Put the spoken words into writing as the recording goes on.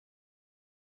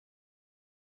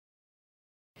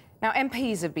Now,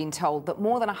 MPs have been told that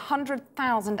more than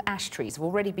 100,000 ash trees have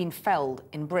already been felled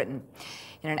in Britain.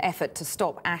 In an effort to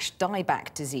stop ash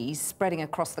dieback disease spreading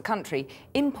across the country,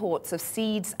 imports of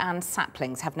seeds and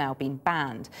saplings have now been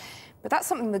banned. But that's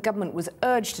something the government was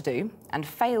urged to do and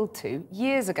failed to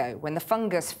years ago when the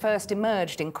fungus first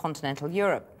emerged in continental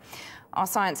Europe. Our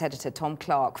science editor, Tom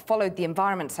Clark, followed the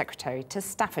Environment Secretary to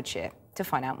Staffordshire to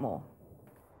find out more.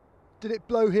 Did it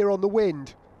blow here on the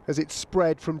wind as it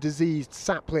spread from diseased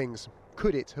saplings?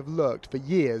 Could it have lurked for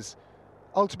years?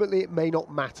 Ultimately, it may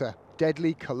not matter.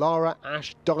 Deadly Callara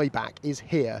ash dieback is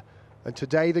here. And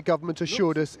today the government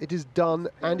assured us it is done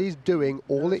and is doing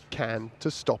all it can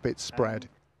to stop its spread.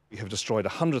 We have destroyed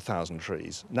 100,000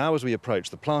 trees. Now, as we approach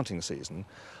the planting season,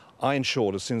 I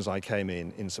ensured as soon as I came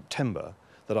in September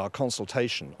that our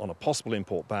consultation on a possible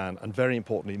import ban and, very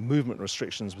importantly, movement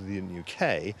restrictions within the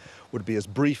UK would be as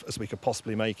brief as we could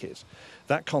possibly make it.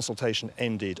 That consultation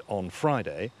ended on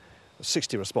Friday,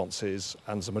 60 responses,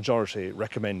 and the majority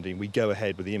recommending we go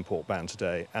ahead with the import ban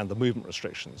today and the movement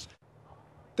restrictions.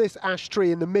 This ash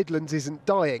tree in the Midlands isn't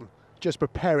dying, just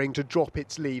preparing to drop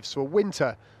its leaves for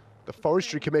winter. The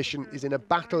Forestry Commission is in a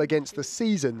battle against the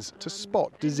seasons to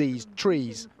spot diseased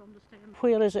trees.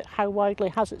 Where is it? How widely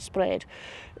has it spread?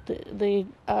 The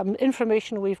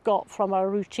information we've got from our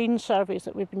routine surveys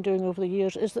that we've been doing over the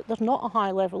years is that there's not a high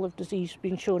level of disease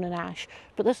being shown in ash.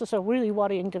 But this is a really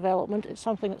worrying development. It's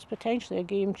something that's potentially a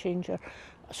game changer.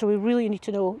 So we really need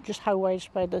to know just how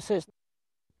widespread this is.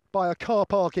 By a car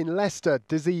park in Leicester,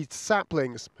 diseased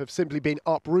saplings have simply been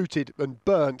uprooted and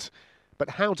burnt. But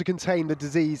how to contain the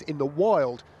disease in the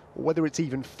wild, or whether it's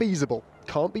even feasible,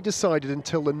 can't be decided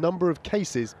until the number of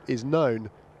cases is known.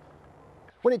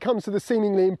 When it comes to the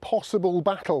seemingly impossible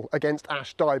battle against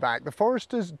ash dieback, the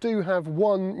foresters do have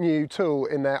one new tool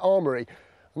in their armoury,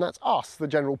 and that's us, the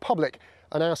general public,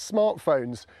 and our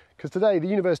smartphones. Because today the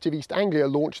University of East Anglia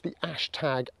launched the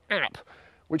AshTag app,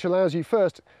 which allows you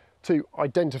first to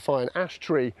identify an ash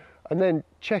tree and then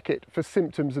check it for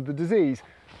symptoms of the disease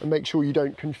and make sure you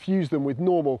don't confuse them with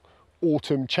normal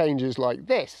autumn changes like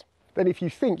this. Then if you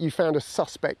think you found a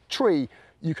suspect tree,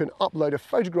 you can upload a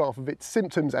photograph of its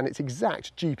symptoms and its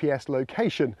exact GPS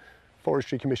location.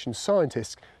 Forestry Commission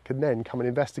scientists can then come and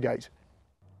investigate.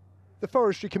 The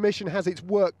Forestry Commission has its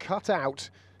work cut out,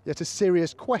 yet a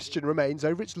serious question remains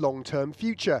over its long-term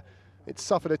future. It's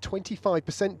suffered a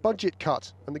 25% budget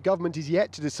cut, and the government is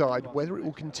yet to decide whether it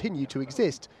will continue to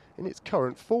exist in its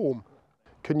current form.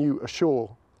 Can you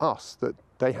assure us that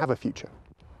they have a future?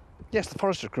 Yes, the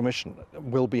Forestry Commission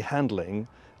will be handling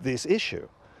this issue.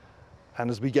 And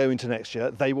as we go into next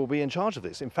year, they will be in charge of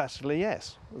this. Emphatically,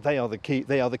 yes. They are the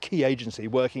key agency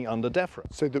working under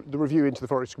DEFRA. So the review into the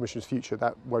Forestry Commission's future,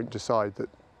 that won't decide that?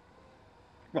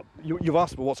 Well, you've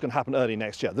asked about what's going to happen early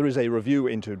next year. There is a review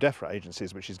into DEFRA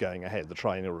agencies which is going ahead, the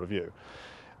triennial review.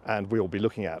 And we'll be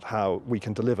looking at how we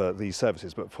can deliver these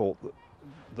services. But for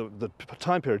the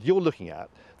time period you're looking at,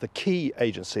 the key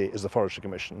agency is the Forestry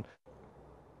Commission.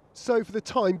 So for the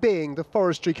time being, the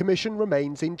Forestry Commission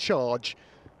remains in charge.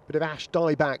 But if ash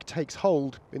dieback takes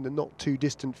hold in the not too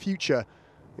distant future,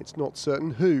 it's not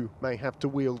certain who may have to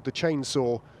wield the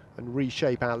chainsaw and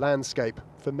reshape our landscape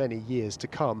for many years to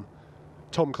come.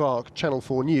 Tom Clark, Channel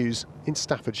 4 News in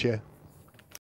Staffordshire.